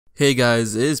Hey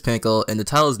guys, it is Panko, and the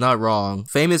title is not wrong.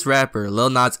 Famous rapper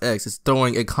Lil Nas X is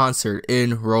throwing a concert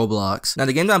in Roblox. Now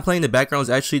the game that I'm playing in the background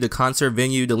is actually the concert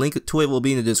venue. The link to it will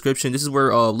be in the description. This is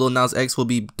where Lil Nas X will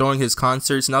be throwing his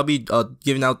concerts, and I'll be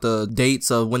giving out the dates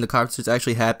of when the concerts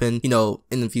actually happen, in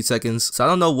a few seconds. So I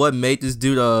don't know what made this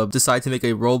dude decide to make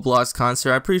a Roblox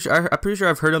concert. I'm pretty sure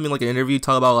I've heard him in like an interview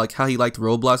talk about like how he liked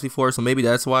Roblox before, so maybe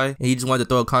that's why. And he just wanted to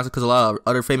throw a concert because a lot of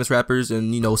other famous rappers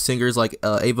and singers like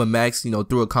Ava Max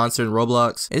threw a concert in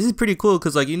Roblox. And this is pretty cool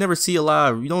because like you never see you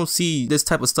don't see this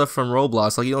type of stuff from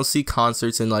Roblox. Like you don't see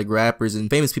concerts and like rappers and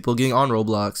famous people getting on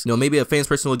Roblox. Maybe a famous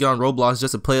person will get on Roblox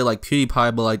just to play like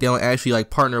PewDiePie, but like they don't actually like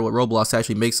partner with Roblox to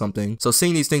actually make something. So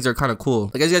seeing these things are kind of cool.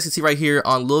 Like as you guys can see right here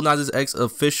on Lil Nas X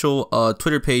official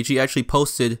Twitter page, he actually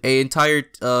posted an entire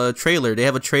trailer. They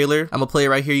have a trailer. I'm gonna play it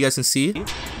right here. You guys can see.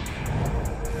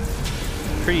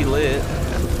 Pretty lit.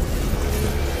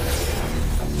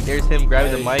 Here's him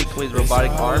grabbing the mic with his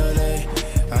robotic arm.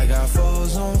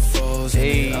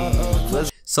 Hey,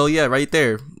 so yeah, right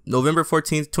there, November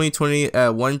 14th, 2020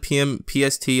 at 1 p.m.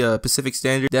 PST Pacific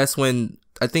Standard. That's when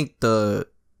I think the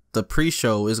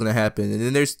pre-show is gonna happen, and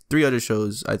then there's 3 other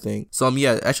shows I think. So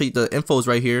yeah, actually the info is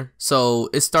right here. So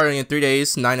it's starting in 3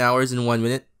 days, 9 hours and 1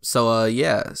 minute. So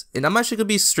yeah, and I'm actually gonna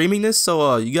be streaming this,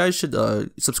 so you guys should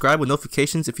subscribe with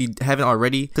notifications if you haven't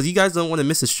already, because you guys don't want to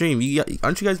miss a stream.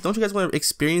 Don't you guys want to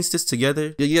experience this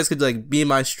together? You guys could like be in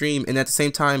my stream and at the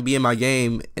same time be in my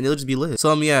game, and it'll just be lit.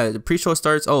 So yeah, the pre-show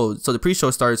starts. So the pre-show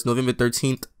starts November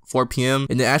 13th. 4 p.m.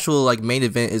 and the actual like main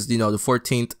event is the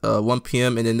 14th 1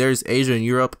 p.m. and then there's Asia and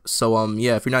Europe. So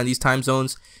yeah, if you're not in these time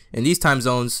zones,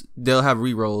 they'll have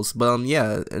re-rolls. But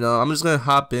yeah, and I'm just gonna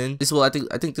hop in. I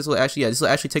think this will actually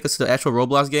take us to the actual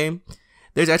Roblox game.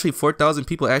 There's actually 4,000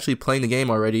 people actually playing the game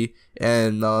already,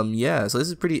 and yeah, so this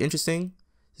is pretty interesting.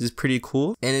 This is pretty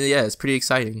cool, and yeah, it's pretty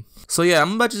exciting. So yeah,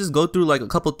 I'm about to just go through like a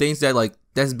couple things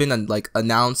that's been like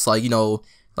announced,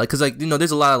 cause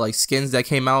there's a lot of like skins that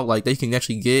came out like that you can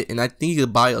actually get, and I think you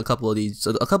could buy a couple of these.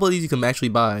 So a couple of these you can actually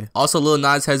buy. Also, Lil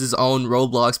Nas has his own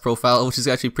Roblox profile, which is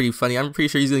actually pretty funny. I'm pretty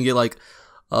sure he's gonna get like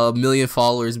 1 million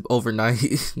followers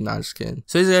overnight. Nah, just kidding.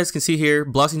 So as you guys can see here,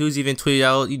 Blossy News even tweeted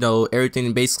out,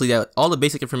 everything basically all the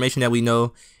basic information that we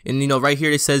know. And right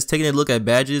here it says taking a look at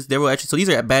badges. There will actually, so these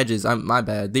are badges. My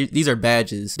bad. These are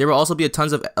badges. There will also be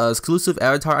tons of exclusive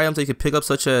avatar items that you can pick up,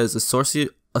 such as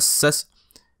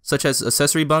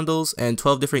accessory bundles and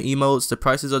 12 different emotes. The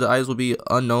prices of the items will be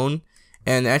unknown,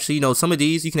 and actually some of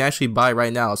these you can actually buy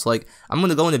right now. So like I'm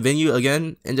gonna go in the venue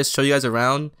again and just show you guys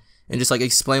around and just like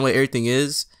explain what everything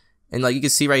is. And like you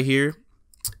can see right here,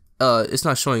 it's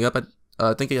not showing up.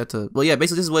 I think you have to, well yeah,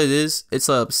 basically this is what it is. It's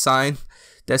a sign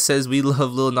that says "We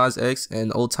love Lil Nas X"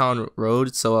 and Old Town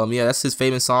Road. So yeah, that's his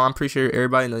famous song. I'm pretty sure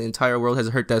everybody in the entire world has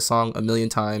heard that song 1 million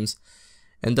times.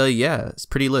 And yeah, it's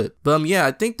pretty lit. But yeah,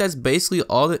 I think that's basically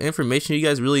all the information you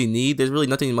guys really need. There's really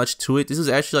nothing much to it. This is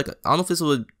actually like, I don't know if this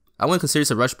would, I wouldn't consider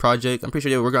this a rush project. I'm pretty sure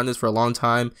they were working on this for a long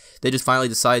time. They just finally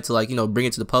decided to like, bring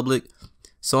it to the public.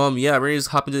 So yeah, we're gonna just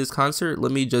hop into this concert.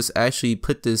 Let me just actually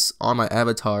put this on my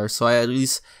avatar so I at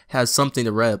least have something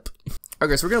to rep.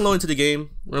 Okay, so we're gonna load into the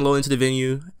game, we're gonna load into the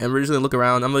venue, and we're just gonna look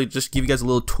around. I'm gonna just give you guys a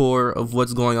little tour of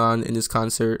what's going on in this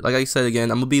concert. Like I said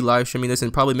again, I'm gonna be live streaming this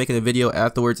and probably making a video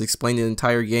afterwards explaining the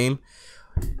entire game.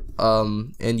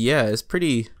 And yeah, it's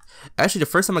pretty, actually the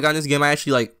first time I got in this game, I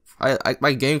actually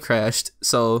my game crashed,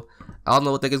 so I don't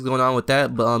know what the heck is going on with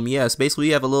that. But yeah, so basically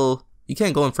you have a little, you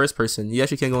can't go in first person. You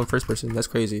actually can't go in first person. That's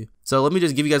crazy. So let me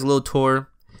just give you guys a little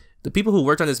tour. The people who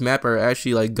worked on this map are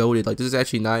actually like goated. Like this is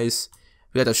actually nice.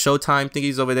 We got the Showtime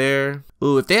thingies over there.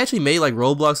 Ooh, if they actually made like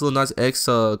Roblox Lil Nas X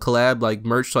collab like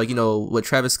merch, like what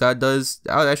Travis Scott does,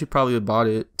 I would actually probably have bought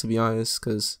it, to be honest,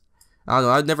 because I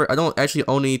don't know, I don't actually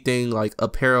own anything like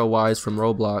apparel wise from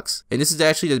Roblox. And this is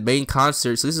actually the main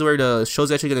concert, so this is where the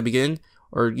show's actually gonna begin,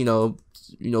 or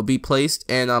be placed.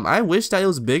 And I wish that it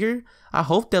was bigger. I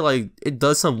hope that like it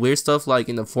does some weird stuff like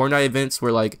in the Fortnite events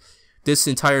where like this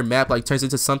entire map like turns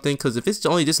into something, because if it's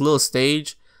only this little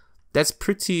stage, that's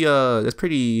pretty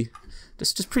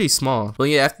just pretty small. But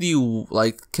yeah, after you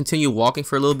like continue walking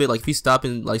for a little bit, like if you stop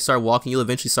and like start walking, you'll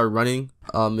eventually start running.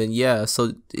 And yeah,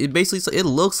 so it basically, it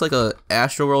looks like a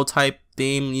Astroworld type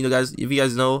theme, guys, if you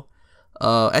guys know.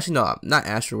 Actually no, not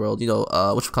Astroworld,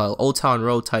 what you call it, Old Town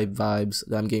Road type vibes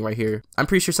that I'm getting right here. I'm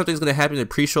pretty sure something's gonna happen in the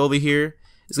pre-show over here.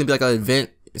 It's gonna be like an event,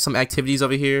 some activities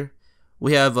over here.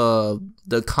 We have I don't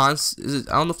know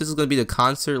if this is gonna be the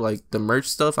concert, like the merch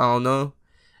stuff, I don't know.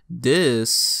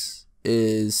 This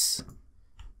is,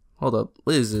 hold up,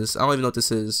 what is this? I don't even know what this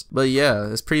is. But yeah,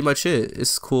 that's pretty much it.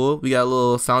 It's cool. We got a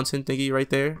little fountain thingy right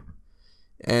there.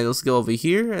 And let's go over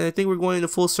here, and I think we're going in a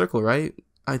full circle, right?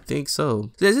 I think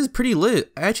so. This is pretty lit.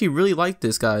 I actually really like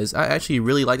this, guys. I actually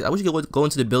really like it. I wish you could go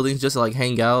into the buildings just to like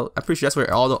hang out. I'm pretty sure that's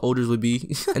where all the odors would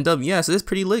be. And yeah, so this is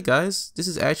pretty lit, guys. This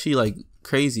is actually like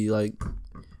crazy. Like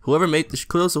whoever made this,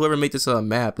 kudos to whoever made this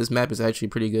map. This map is actually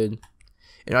pretty good.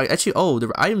 And actually, oh,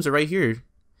 the items are right here.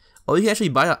 Oh, you can actually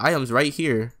buy the items right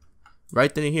here.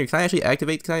 Right then and here. Can I actually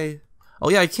activate? Can I? Oh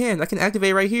yeah, I can. I can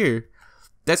activate right here.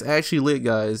 That's actually lit,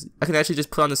 guys. I can actually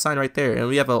just put on the sign right there. And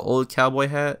we have an old cowboy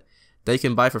hat that you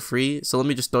can buy for free. So let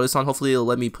me just throw this on. Hopefully it'll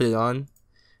let me put it on.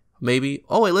 Maybe.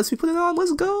 Oh, it lets me put it on.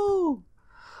 Let's go.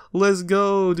 Let's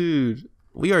go, dude.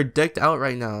 We are decked out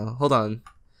right now. Hold on.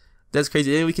 That's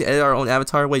crazy. And we can edit our own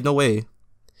avatar. Wait, no way.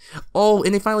 Oh,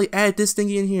 and they finally added this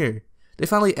thingy in here. They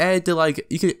finally added the, like,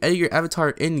 you can edit your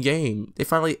avatar in game. They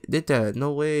finally did that.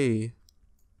 No way.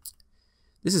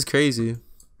 This is crazy.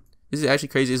 This is actually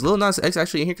crazy. Is Lil Nas X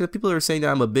actually in here? Because people are saying that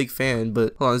I'm a big fan,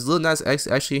 but hold on, is Lil Nas X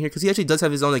actually in here? Because he actually does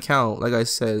have his own account, like I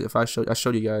said. If I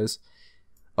showed you guys.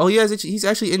 Oh, he's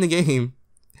actually in the game.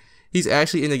 He's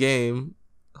actually in the game.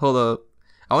 Hold up.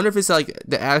 I wonder if it's like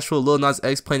the actual Lil Nas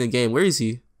X playing the game. Where is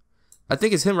he? I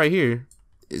think it's him right here.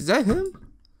 Is that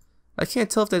him? I can't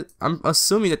tell if that. I'm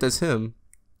assuming that that's him.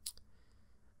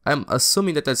 I'm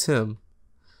assuming that that's him.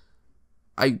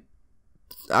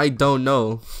 I don't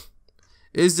know.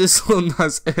 Is this Lil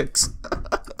Nas X?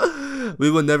 We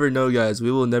will never know, guys.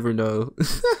 We will never know.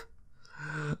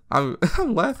 I'm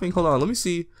laughing. Hold on. Let me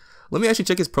see. Let me actually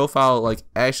check his profile, like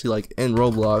actually like in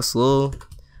Roblox. Lil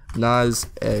Nas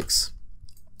X.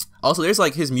 Also, there's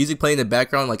like his music playing in the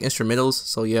background, like instrumentals.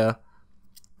 So yeah.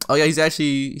 Oh yeah, he's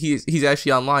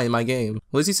actually online in my game.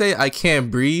 What does he say? I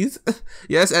can't breathe.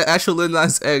 Yes, actual Lil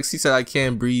Nas X. He said I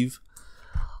can't breathe.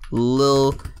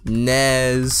 Lil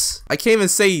Nas. I can't even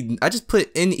say. I just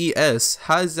put NES.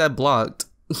 How is that blocked?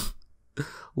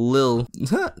 Lil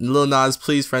Nas,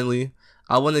 please friendly.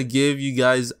 I want to give you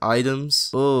guys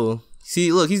items. Oh,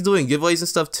 see, look, he's doing giveaways and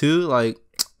stuff too. Like,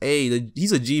 hey,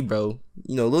 he's a G, bro.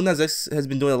 You know, Lil Nas X has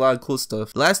been doing a lot of cool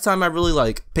stuff. Last time I really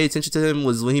like paid attention to him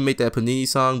was when he made that Panini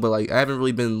song, but like I haven't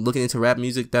really been looking into rap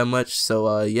music that much.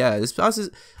 So yeah, this process.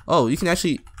 Oh, you can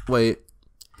actually wait.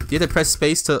 You have to press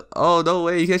space to. Oh no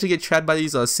way! You can actually get trapped by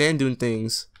these sand dune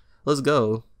things. Let's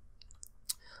go.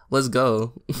 Let's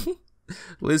go.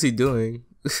 What is he doing?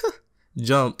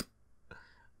 Jump.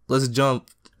 Let's jump.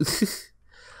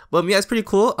 But yeah, it's pretty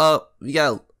cool.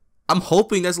 Yeah, I'm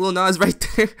hoping that's Lil Nas right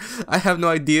there. I have no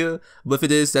idea, but if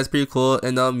it is, that's pretty cool.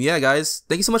 And yeah, guys,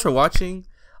 thank you so much for watching.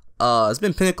 It's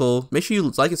been Pinnacle. Make sure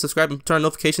you like and subscribe and turn on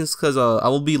notifications because I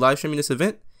will be live streaming this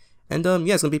event. And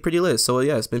yeah, it's gonna be pretty lit. So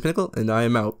yeah, it's been Pinnacle, and I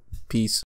am out. Peace.